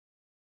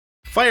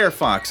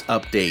Firefox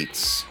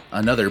updates,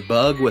 another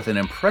bug with an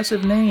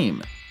impressive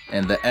name,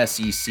 and the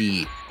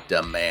SEC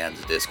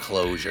demands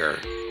disclosure.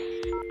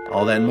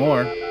 All that and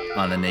more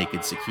on the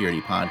Naked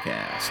Security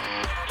Podcast.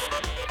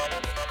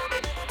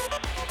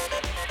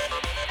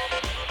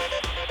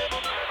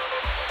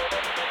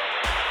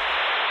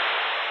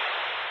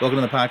 Welcome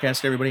to the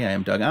podcast, everybody. I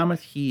am Doug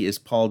Aamoth. He is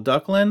Paul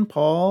Ducklin.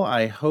 Paul,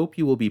 I hope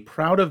you will be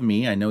proud of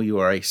me. I know you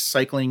are a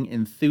cycling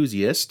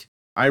enthusiast.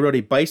 I rode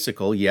a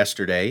bicycle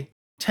yesterday,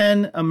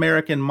 10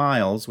 American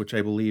miles, which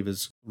I believe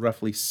is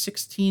roughly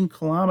 16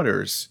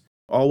 kilometers,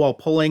 all while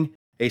pulling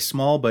a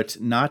small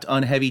but not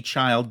unheavy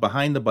child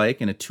behind the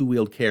bike in a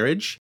two-wheeled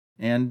carriage.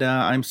 And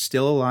I'm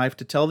still alive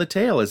to tell the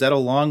tale. Is that a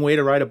long way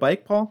to ride a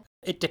bike, Paul?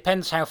 It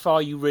depends how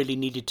far you really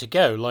needed to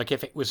go. Like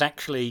if it was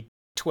actually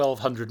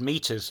 1,200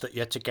 meters that you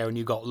had to go and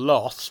you got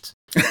lost,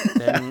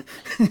 then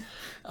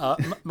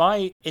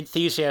my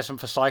enthusiasm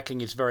for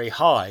cycling is very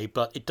high,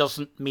 but it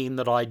doesn't mean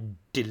that I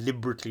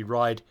deliberately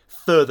ride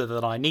further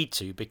than I need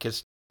to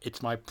because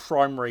it's my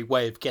primary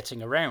way of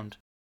getting around.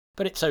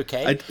 But it's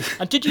okay.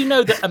 And did you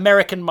know that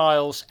American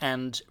miles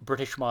and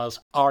British miles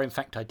are in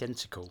fact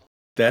identical?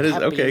 That is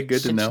okay,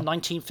 good to know. Since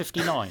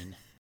 1959.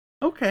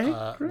 Okay,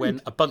 when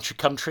a bunch of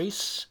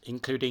countries,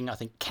 including, I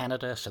think,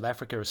 Canada, South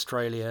Africa,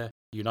 Australia,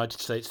 the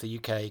United States, the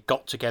UK,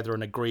 got together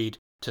and agreed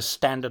to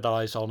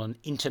standardise on an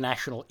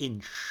international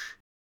inch.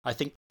 I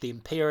think the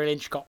imperial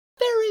inch got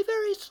very,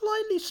 very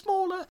slightly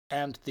smaller,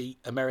 and the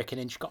American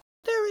inch got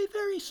very,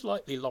 very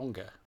slightly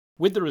longer.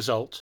 With the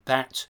result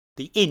that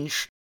the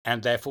inch,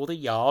 and therefore the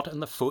yard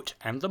and the foot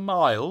and the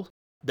mile,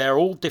 they're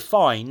all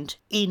defined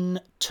in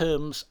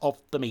terms of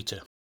the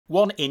metre.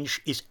 1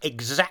 inch is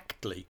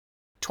exactly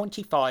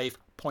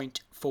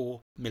 25.4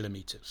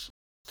 millimetres.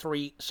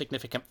 3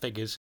 significant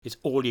figures is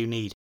all you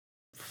need.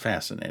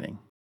 Fascinating.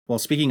 Well,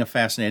 speaking of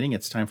fascinating,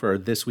 it's time for our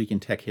This Week in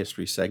Tech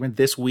History segment.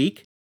 This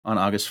week, on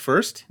August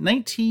 1st,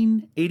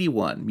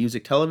 1981,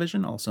 music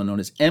television, also known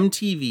as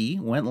MTV,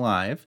 went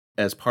live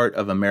as part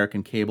of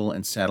American cable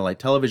and satellite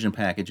television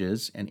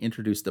packages and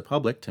introduced the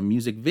public to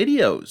music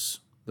videos.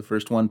 The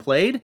first one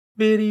played,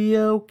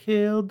 "Video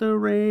Killed the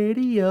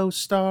Radio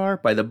Star"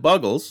 by the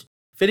Buggles.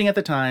 Fitting at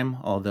the time,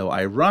 although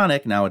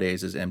ironic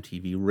nowadays as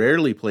MTV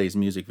rarely plays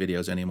music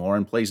videos anymore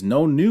and plays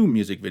no new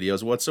music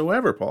videos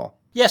whatsoever, Paul.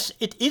 Yes,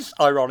 it is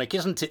ironic,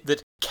 isn't it,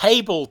 that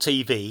cable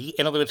TV,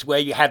 in other words, where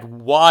you had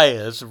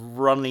wires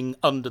running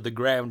under the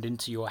ground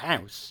into your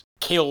house,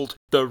 killed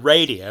the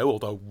radio, or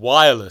the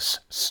wireless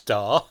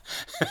star.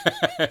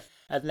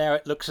 And now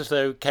it looks as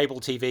though cable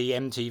TV,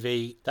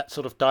 MTV, that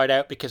sort of died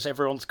out because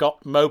everyone's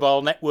got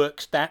mobile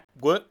networks that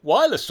work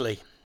wirelessly.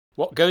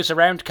 What goes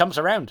around comes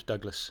around,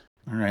 Douglas.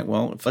 All right,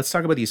 well, let's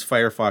talk about these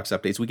Firefox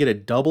updates. We get a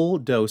double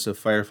dose of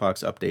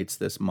Firefox updates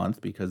this month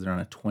because they're on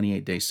a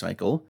 28-day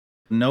cycle.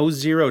 No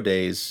 0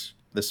 days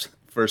this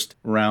first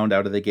round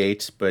out of the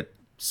gate, but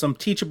some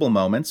teachable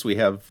moments. We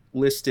have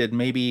listed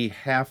maybe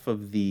half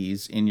of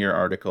these in your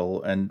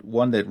article, and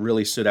one that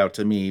really stood out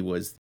to me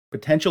was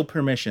potential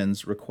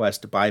permissions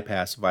request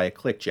bypass via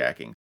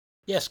clickjacking.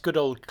 Yes, good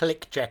old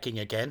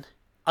clickjacking again.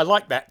 I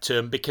like that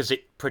term because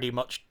it pretty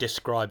much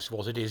describes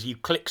what it is. You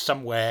click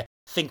somewhere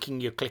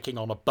thinking you're clicking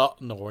on a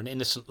button or an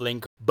innocent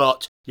link,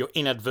 but you're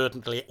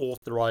inadvertently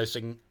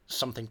authorizing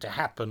something to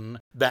happen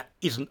that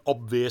isn't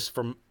obvious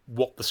from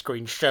what the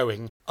screen's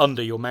showing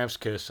under your mouse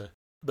cursor.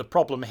 The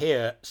problem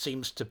here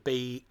seems to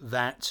be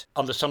that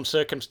under some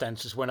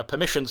circumstances when a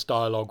permissions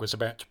dialog was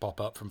about to pop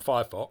up from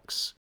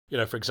Firefox,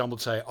 for example,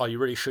 say, are you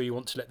really sure you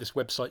want to let this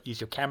website use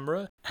your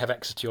camera, have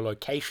access to your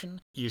location,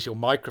 use your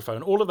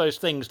microphone, all of those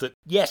things that,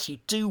 yes, you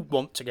do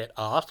want to get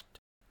asked.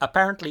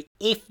 Apparently,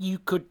 if you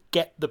could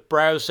get the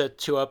browser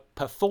to a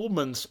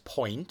performance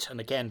point, and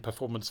again,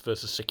 performance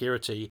versus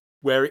security,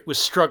 where it was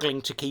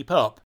struggling to keep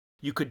up,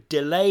 you could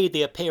delay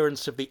the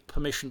appearance of the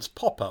permissions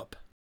pop-up.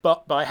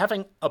 But by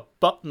having a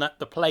button at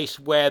the place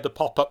where the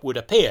pop-up would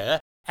appear,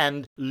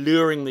 and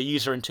luring the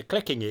user into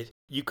clicking it,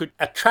 you could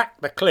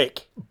attract the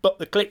click, but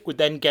the click would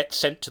then get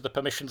sent to the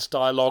permissions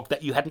dialog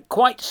that you hadn't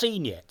quite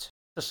seen yet.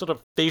 A sort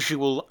of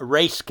visual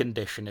race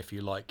condition, if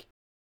you like.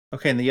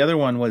 Okay, and the other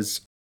one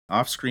was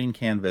off-screen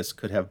canvas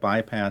could have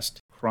bypassed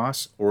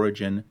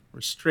cross-origin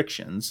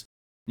restrictions.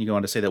 You go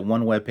on to say that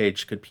one web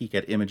page could peek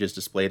at images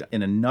displayed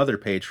in another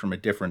page from a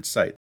different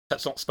site.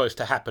 That's not supposed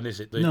to happen, is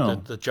it? No.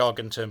 The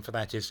jargon term for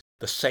that is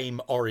the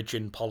same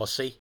origin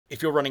policy.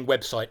 If you're running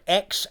website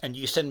X and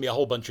you send me a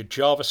whole bunch of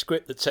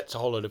JavaScript that sets a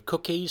whole load of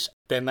cookies,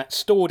 then that's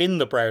stored in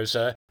the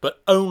browser,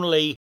 but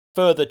only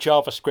further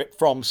JavaScript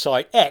from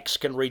site X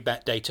can read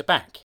that data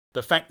back.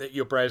 The fact that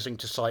you're browsing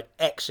to site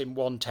X in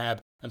one tab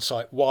and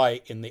site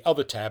Y in the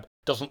other tab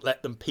doesn't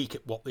let them peek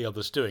at what the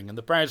other's doing, and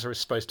the browser is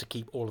supposed to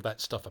keep all of that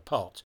stuff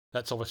apart.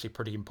 That's obviously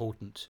pretty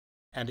important.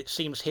 And it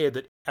seems here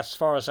that, as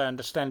far as I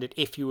understand it,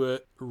 if you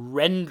were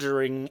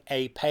rendering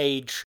a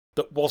page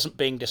that wasn't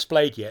being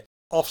displayed yet,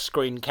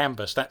 off-screen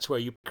canvas, that's where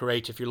you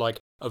create, if you like,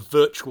 a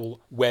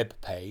virtual web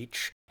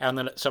page, and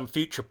then at some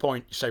future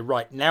point you say,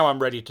 right, now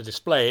I'm ready to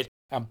display it,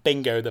 and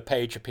bingo, the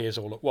page appears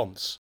all at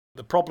once.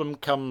 The problem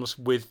comes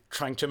with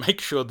trying to make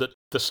sure that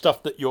the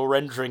stuff that you're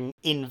rendering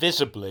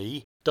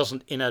invisibly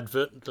doesn't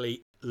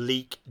inadvertently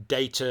leak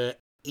data,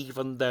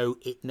 even though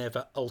it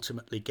never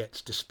ultimately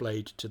gets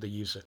displayed to the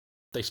user.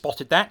 They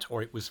spotted that,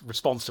 or it was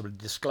responsibly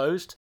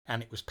disclosed,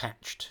 and it was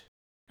patched.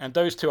 And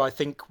those two, I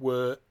think,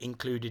 were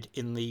included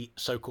in the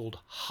so-called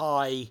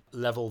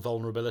high-level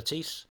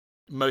vulnerabilities.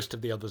 Most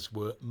of the others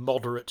were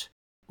moderate,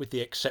 with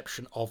the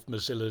exception of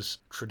Mozilla's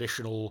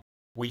traditional,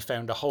 we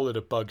found a whole lot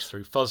of bugs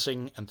through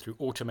fuzzing and through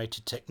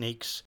automated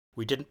techniques.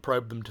 We didn't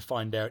probe them to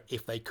find out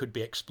if they could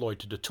be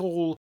exploited at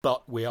all,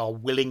 but we are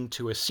willing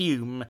to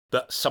assume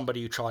that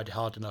somebody who tried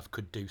hard enough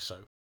could do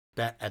so.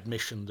 That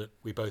admission that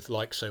we both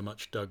like so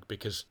much, Doug,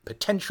 because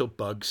potential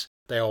bugs,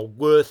 they are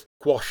worth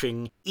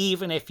quashing,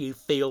 even if you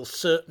feel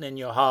certain in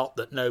your heart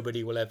that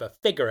nobody will ever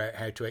figure out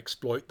how to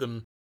exploit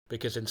them,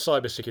 because in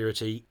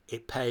cybersecurity,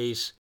 it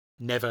pays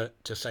never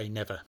to say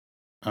never.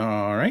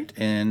 All right,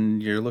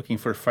 and you're looking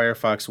for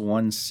Firefox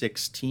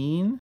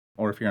 116,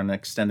 or if you're on an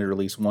extended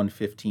release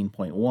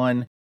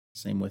 115.1,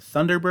 same with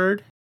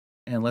Thunderbird.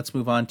 And let's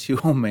move on to,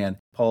 oh man,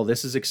 Paul,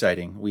 this is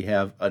exciting. We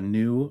have a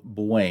new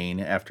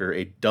Bwayne after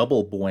a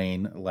double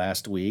Bwayne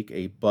last week,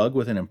 a bug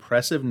with an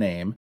impressive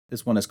name.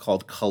 This one is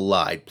called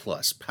Collide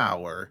Plus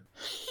Power.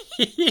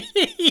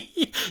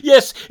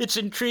 Yes, it's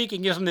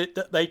intriguing, isn't it,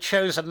 that they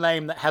chose a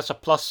name that has a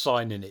plus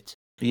sign in it.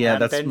 Yeah,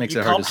 that makes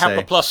it hard to say. You can't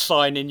have a plus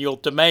sign in your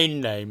domain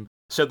name,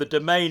 so the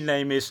domain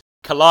name is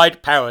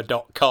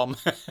collidepower.com.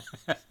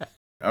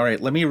 All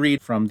right, let me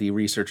read from the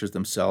researchers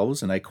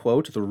themselves, and I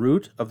quote, "The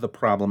root of the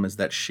problem is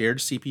that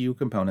shared CPU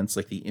components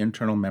like the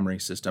internal memory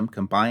system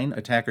combine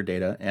attacker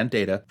data and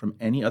data from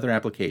any other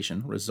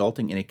application,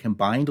 resulting in a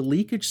combined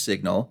leakage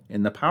signal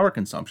in the power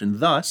consumption.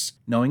 Thus,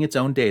 knowing its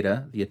own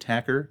data, the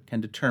attacker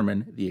can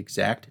determine the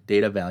exact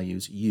data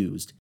values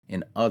used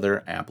in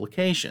other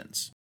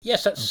applications."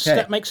 Yes,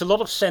 that makes a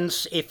lot of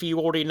sense if you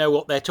already know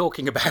what they're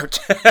talking about.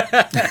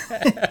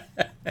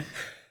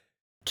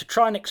 To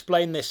try and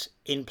explain this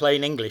in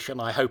plain English,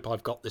 and I hope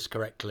I've got this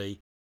correctly,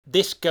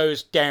 this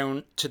goes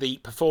down to the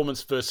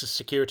performance versus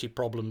security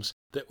problems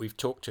that we've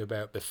talked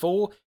about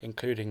before,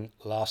 including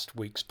last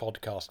week's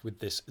podcast with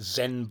this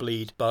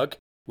Zenbleed bug,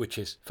 which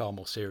is far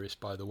more serious,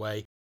 by the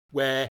way,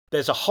 where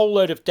there's a whole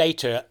load of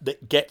data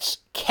that gets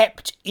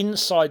kept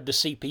inside the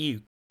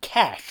CPU.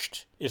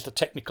 Cached is the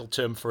technical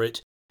term for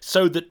it,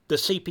 so that the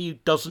CPU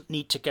doesn't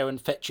need to go and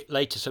fetch it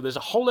later. So there's a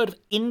whole load of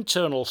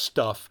internal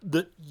stuff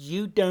that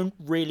you don't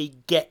really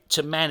get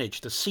to manage.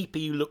 The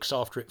CPU looks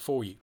after it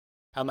for you.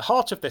 And the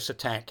heart of this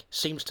attack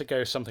seems to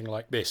go something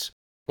like this.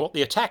 What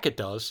the attacker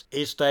does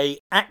is they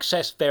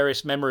access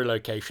various memory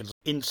locations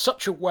in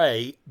such a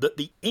way that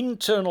the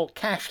internal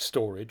cache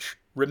storage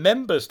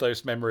remembers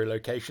those memory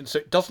locations, so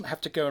it doesn't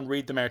have to go and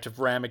read them out of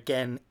RAM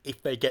again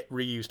if they get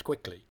reused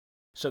quickly.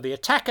 So the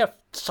attacker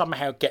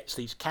somehow gets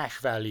these cache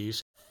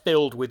values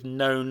filled with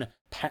known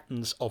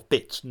patterns of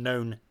bits,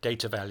 known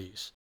data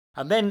values.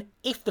 And then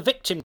if the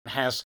victim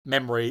has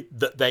memory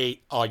that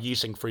they are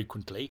using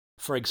frequently,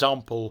 for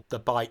example, the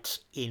bytes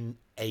in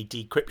a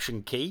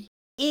decryption key,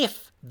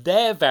 if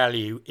their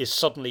value is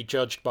suddenly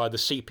judged by the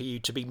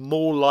CPU to be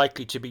more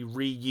likely to be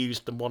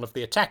reused than one of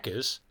the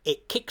attackers,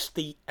 it kicks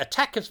the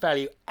attacker's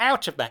value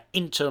out of that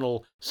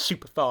internal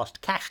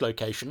super-fast cache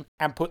location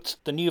and puts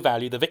the new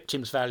value, the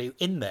victim's value,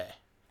 in there.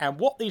 And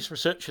what these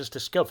researchers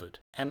discovered,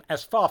 and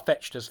as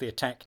far-fetched as the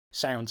attack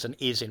sounds and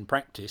is in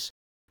practice,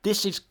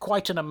 this is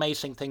quite an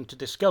amazing thing to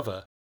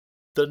discover.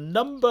 The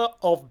number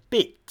of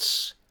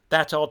bits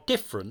that are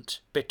different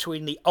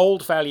between the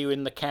old value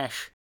in the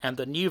cache and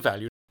the new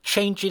value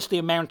changes the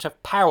amount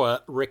of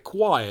power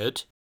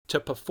required to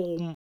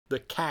perform the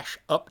cache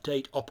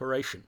update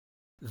operation.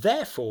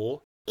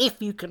 Therefore,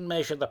 if you can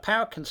measure the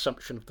power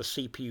consumption of the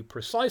CPU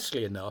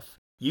precisely enough,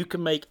 you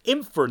can make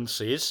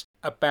inferences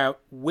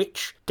about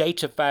which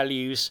data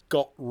values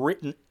got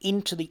written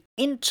into the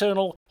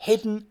internal,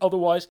 hidden,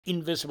 otherwise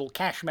invisible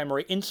cache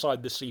memory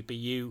inside the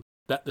CPU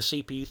that the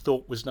CPU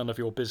thought was none of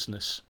your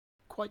business.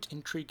 Quite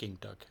intriguing,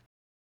 Doug.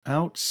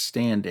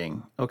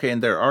 Outstanding. Okay,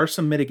 and there are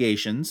some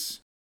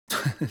mitigations.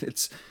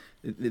 It's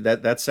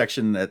that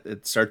section that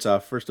it starts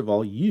off, first of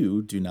all,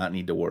 you do not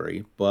need to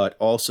worry, but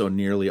also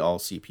nearly all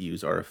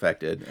CPUs are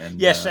affected. And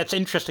yes, that's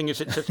interesting.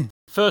 Is it says,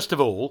 first of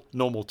all,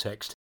 normal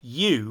text,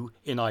 you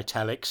in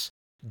italics,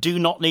 do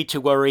not need to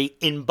worry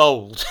in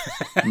bold.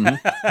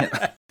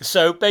 Mm-hmm.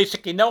 So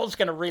basically, no one's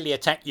going to really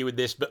attack you with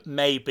this, but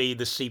maybe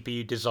the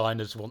CPU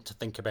designers want to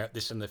think about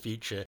this in the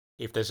future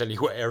if there's any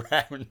way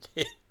around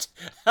it.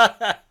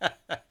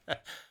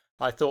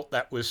 I thought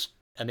that was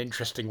an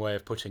interesting way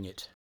of putting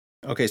it.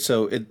 Okay,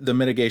 so the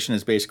mitigation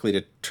is basically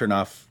to turn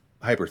off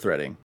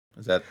hyperthreading.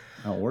 Is that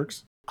how it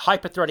works?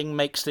 Hyperthreading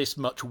makes this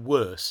much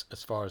worse,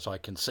 as far as I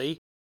can see.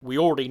 We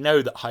already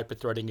know that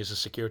hyperthreading is a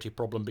security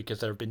problem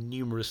because there have been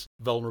numerous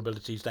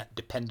vulnerabilities that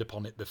depend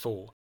upon it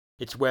before.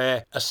 It's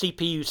where a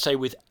CPU, say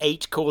with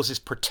 8 cores, is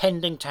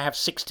pretending to have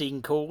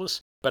 16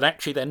 cores, but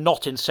actually they're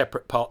not in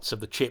separate parts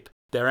of the chip.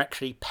 They're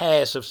actually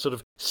pairs of sort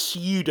of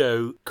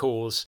pseudo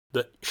cores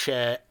that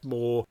share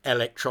more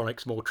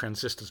electronics, more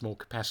transistors, more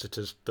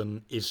capacitors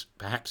than is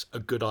perhaps a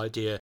good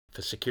idea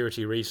for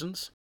security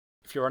reasons.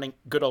 If you're running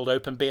good old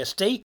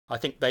OpenBSD, I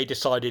think they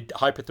decided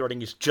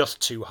hyperthreading is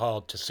just too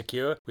hard to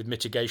secure with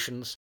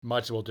mitigations.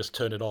 Might as well just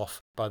turn it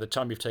off. By the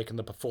time you've taken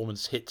the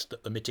performance hits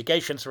that the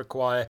mitigations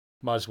require,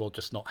 might as well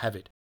just not have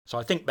it. So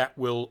I think that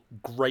will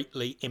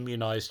greatly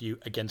immunize you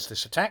against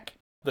this attack.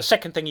 The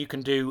second thing you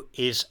can do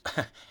is,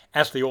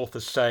 as the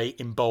authors say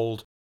in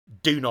bold,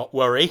 do not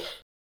worry.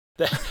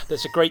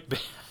 There's a great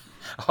bit.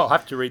 I'll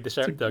have to read this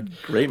out, Doug.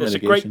 There's a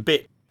great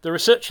bit. The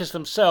researchers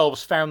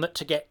themselves found that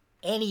to get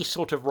any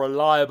sort of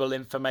reliable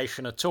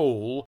information at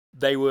all,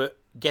 they were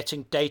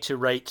getting data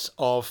rates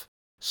of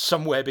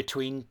somewhere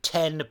between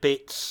 10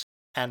 bits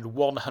and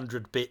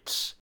 100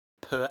 bits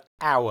per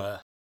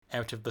hour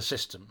out of the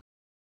system.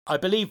 I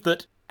believe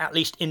that at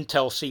least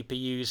Intel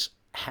CPUs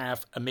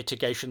have a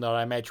mitigation that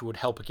I imagine would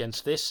help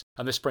against this,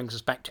 and this brings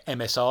us back to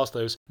MSRs,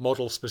 those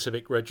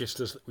model-specific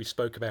registers that we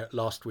spoke about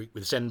last week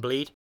with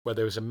ZenBleed, where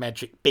there was a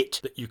magic bit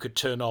that you could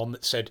turn on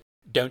that said,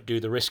 don't do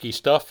the risky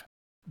stuff.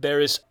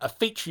 There is a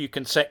feature you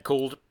can set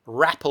called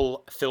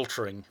RAPL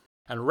filtering,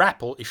 and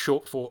RAPL is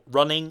short for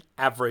Running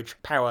Average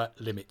Power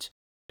Limit.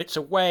 It's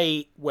a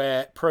way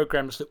where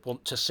programs that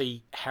want to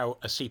see how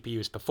a CPU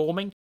is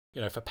performing,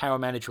 for power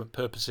management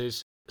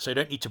purposes, so you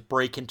don't need to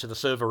break into the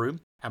server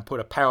room and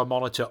put a power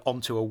monitor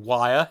onto a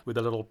wire with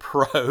a little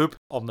probe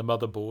on the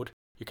motherboard.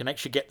 You can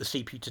actually get the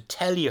CPU to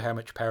tell you how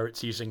much power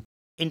it's using.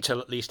 Intel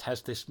at least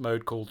has this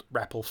mode called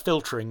RAPL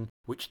filtering,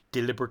 which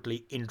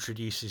deliberately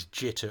introduces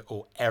jitter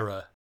or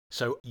error.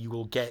 So you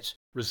will get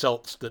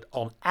results that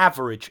on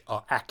average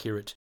are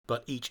accurate,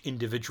 but each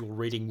individual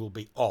reading will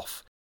be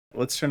off.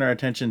 Let's turn our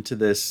attention to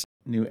this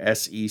new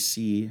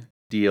SEC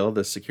deal.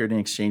 The Security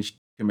and Exchange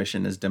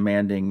Commission is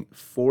demanding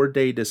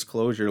 4-day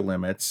disclosure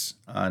limits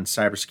on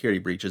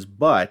cybersecurity breaches,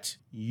 but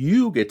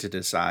you get to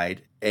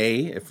decide,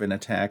 A, if an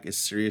attack is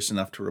serious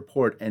enough to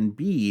report, and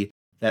B,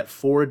 that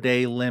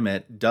 4-day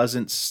limit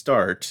doesn't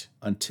start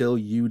until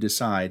you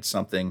decide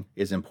something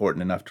is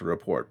important enough to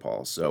report,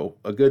 Paul. So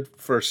a good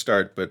first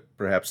start, but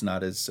perhaps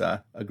not as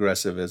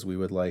aggressive as we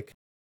would like.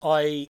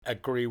 I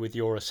agree with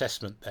your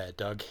assessment there,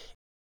 Doug.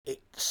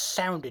 It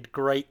sounded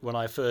great when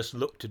I first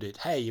looked at it.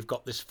 Hey, you've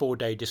got this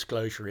 4-day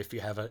disclosure if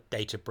you have a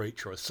data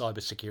breach or a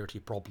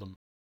cybersecurity problem.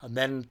 And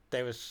then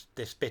there was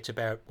this bit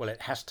about, well,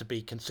 it has to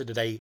be considered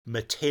a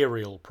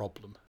material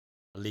problem.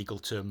 A legal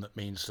term that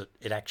means that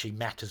it actually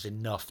matters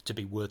enough to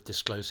be worth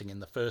disclosing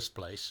in the first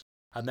place.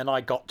 And then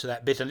I got to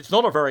that bit, and it's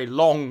not a very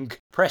long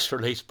press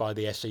release by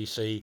the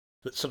SEC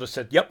that sort of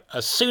said, yep,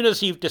 as soon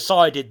as you've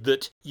decided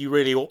that you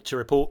really ought to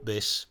report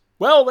this,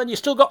 well, then you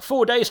still got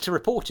 4 days to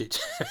report it.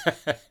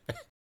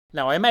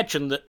 Now, I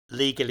imagine that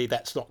legally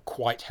that's not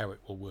quite how it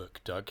will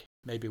work, Doug.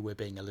 Maybe we're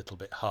being a little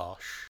bit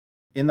harsh.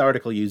 In the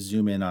article, you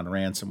zoom in on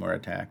ransomware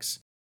attacks,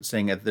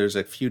 saying that there's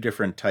a few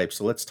different types.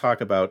 So let's talk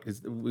about,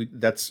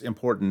 that's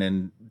important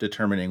in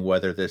determining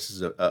whether this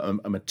is a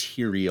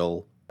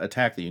material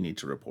attack that you need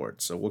to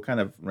report. So what kind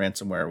of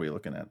ransomware are we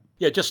looking at?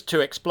 Yeah, just to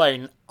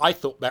explain, I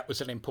thought that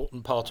was an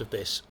important part of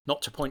this.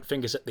 Not to point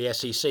fingers at the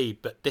SEC,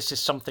 but this is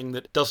something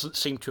that doesn't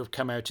seem to have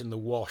come out in the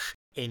wash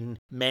in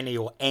many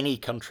or any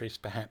countries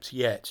perhaps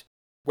yet.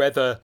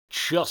 Whether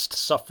just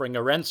suffering a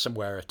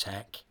ransomware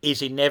attack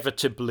is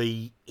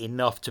inevitably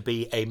enough to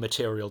be a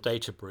material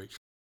data breach.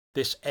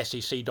 This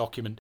SEC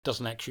document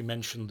doesn't actually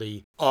mention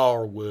the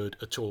R word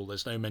at all.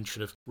 There's no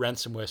mention of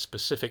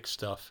ransomware-specific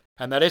stuff.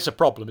 And that is a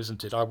problem,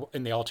 isn't it?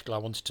 In the article, I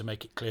wanted to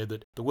make it clear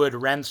that the word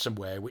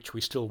ransomware, which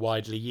we still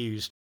widely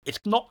use, it's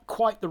not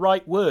quite the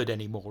right word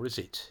anymore, is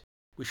it?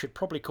 We should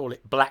probably call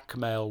it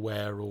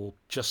blackmailware or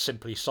just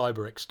simply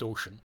cyber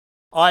extortion.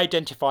 I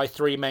identify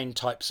 3 main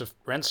types of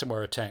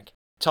ransomware attack.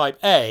 Type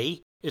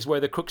A is where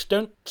the crooks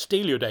don't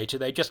steal your data,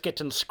 they just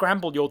get and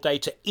scramble your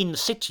data in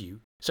situ,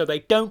 so they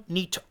don't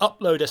need to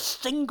upload a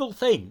single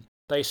thing.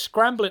 They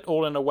scramble it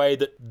all in a way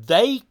that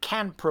they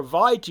can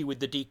provide you with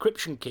the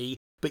decryption key,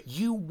 but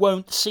you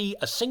won't see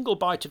a single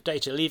byte of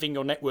data leaving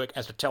your network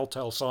as a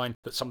telltale sign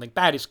that something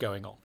bad is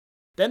going on.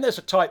 Then there's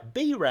a type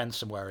B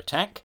ransomware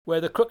attack,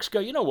 where the crooks go,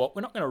 you know what,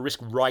 we're not going to risk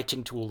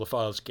writing to all the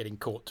files getting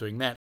caught doing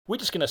that. We're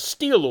just going to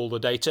steal all the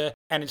data,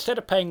 and instead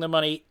of paying the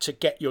money to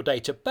get your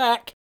data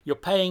back, you're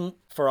paying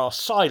for our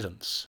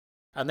silence.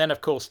 And then,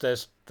 of course,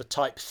 there's the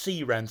type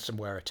C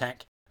ransomware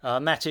attack,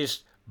 and that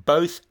is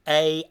both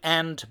A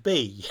and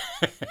B,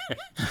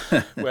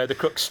 where the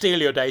crooks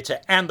steal your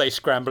data and they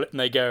scramble it and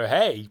they go,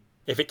 hey,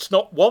 if it's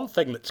not one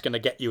thing that's going to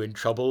get you in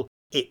trouble,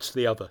 it's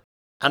the other.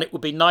 And it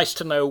would be nice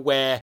to know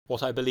where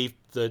what I believe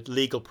the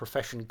legal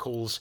profession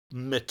calls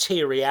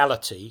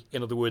materiality,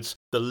 in other words,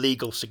 the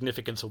legal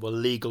significance or the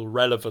legal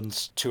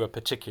relevance to a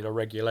particular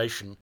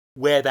regulation,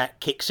 where that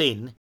kicks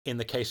in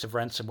the case of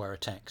ransomware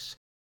attacks.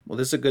 Well,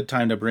 this is a good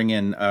time to bring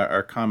in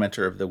our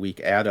commenter of the week,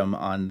 Adam,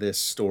 on this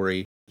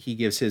story. He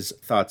gives his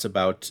thoughts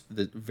about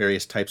the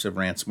various types of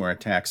ransomware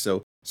attacks.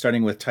 So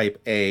starting with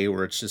type A,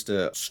 where it's just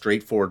a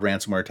straightforward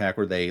ransomware attack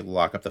where they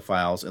lock up the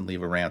files and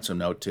leave a ransom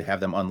note to have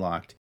them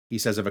unlocked. He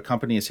says if a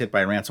company is hit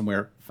by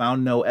ransomware,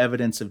 found no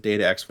evidence of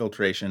data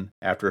exfiltration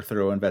after a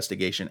thorough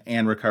investigation,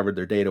 and recovered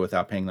their data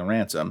without paying the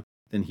ransom,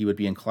 then he would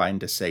be inclined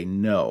to say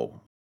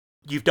no.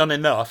 you've done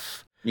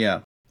enough.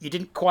 Yeah. You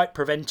didn't quite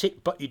prevent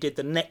it, but you did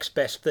the next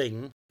best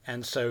thing,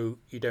 and so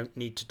you don't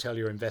need to tell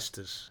your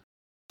investors.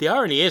 The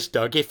irony is,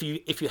 Doug, if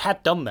you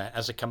had done that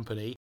as a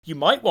company, you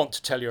might want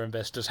to tell your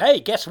investors, hey,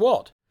 guess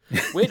what?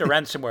 We had a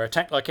ransomware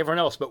attack like everyone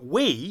else, but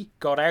we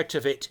got out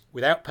of it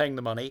without paying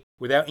the money,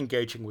 without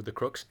engaging with the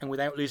crooks, and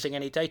without losing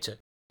any data.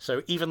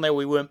 So even though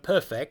we weren't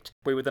perfect,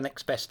 we were the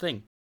next best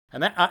thing.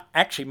 And that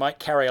actually might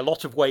carry a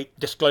lot of weight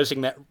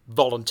disclosing that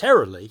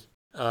voluntarily,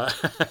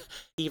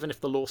 even if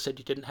the law said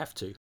you didn't have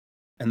to.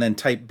 And then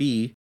type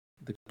B,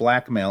 the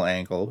blackmail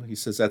angle, he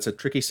says that's a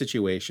tricky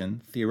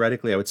situation.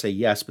 Theoretically, I would say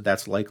yes, but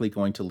that's likely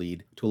going to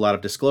lead to a lot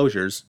of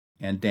disclosures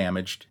and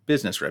damaged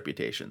business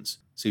reputations.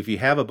 So if you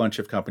have a bunch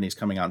of companies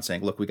coming out and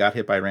saying, look, we got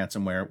hit by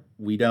ransomware,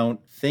 we don't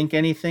think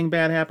anything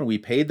bad happened, we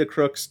paid the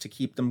crooks to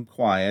keep them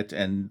quiet,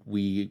 and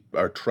we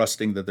are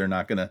trusting that they're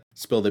not going to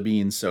spill the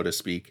beans, so to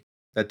speak,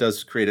 that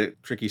does create a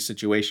tricky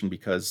situation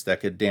because that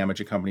could damage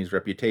a company's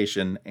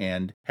reputation,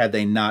 and had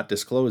they not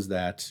disclosed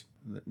that,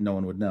 no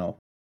one would know.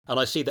 And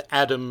I see that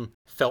Adam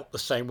felt the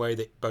same way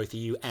that both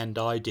you and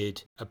I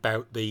did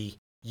about the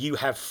you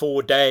have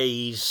 4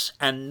 days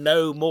and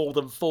no more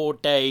than 4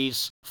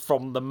 days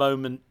from the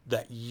moment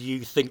that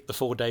you think the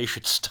 4 days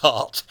should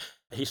start.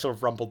 He sort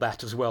of rumbled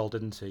that as well,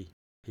 didn't he?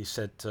 He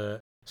said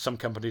some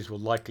companies will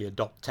likely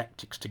adopt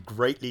tactics to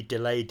greatly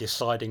delay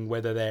deciding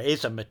whether there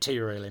is a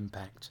material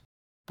impact.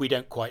 We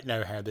don't quite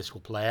know how this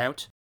will play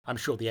out. I'm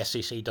sure the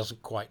SEC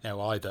doesn't quite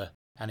know either,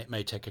 and it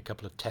may take a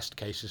couple of test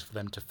cases for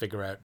them to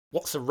figure out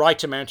what's the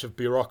right amount of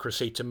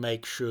bureaucracy to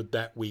make sure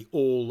that we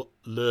all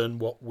learn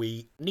what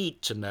we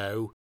need to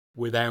know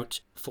without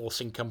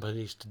forcing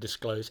companies to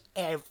disclose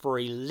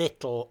every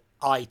little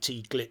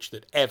IT glitch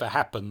that ever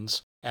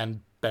happens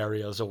and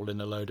bury us all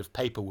in a load of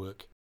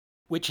paperwork.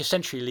 Which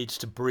essentially leads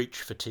to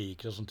breach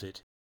fatigue, doesn't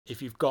it?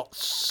 If you've got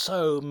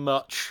so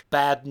much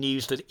bad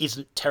news that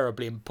isn't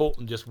terribly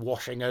important just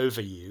washing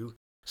over you,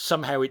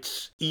 somehow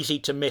it's easy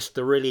to miss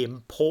the really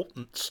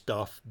important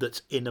stuff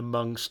that's in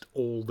amongst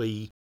all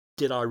the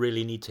did I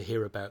really need to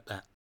hear about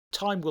that?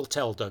 Time will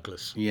tell,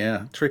 Douglas.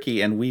 Yeah,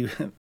 tricky. And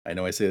I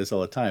know I say this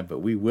all the time, but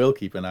we will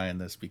keep an eye on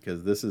this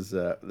because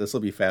this will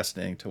be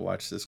fascinating to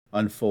watch this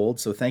unfold.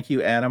 So thank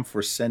you, Adam,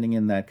 for sending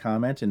in that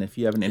comment. And if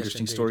you have an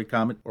interesting story,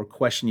 comment, or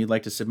question you'd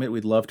like to submit,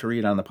 we'd love to read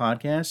it on the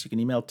podcast. You can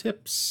email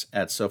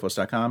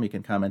tips@sophos.com. You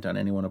can comment on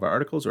any one of our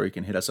articles, or you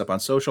can hit us up on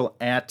social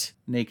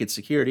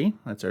 @NakedSecurity.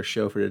 That's our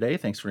show for today.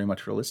 Thanks very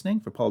much for listening.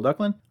 For Paul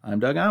Ducklin, I'm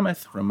Doug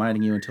Aamoth,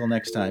 reminding you until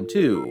next time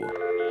to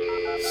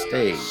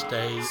stay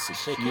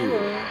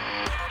secure.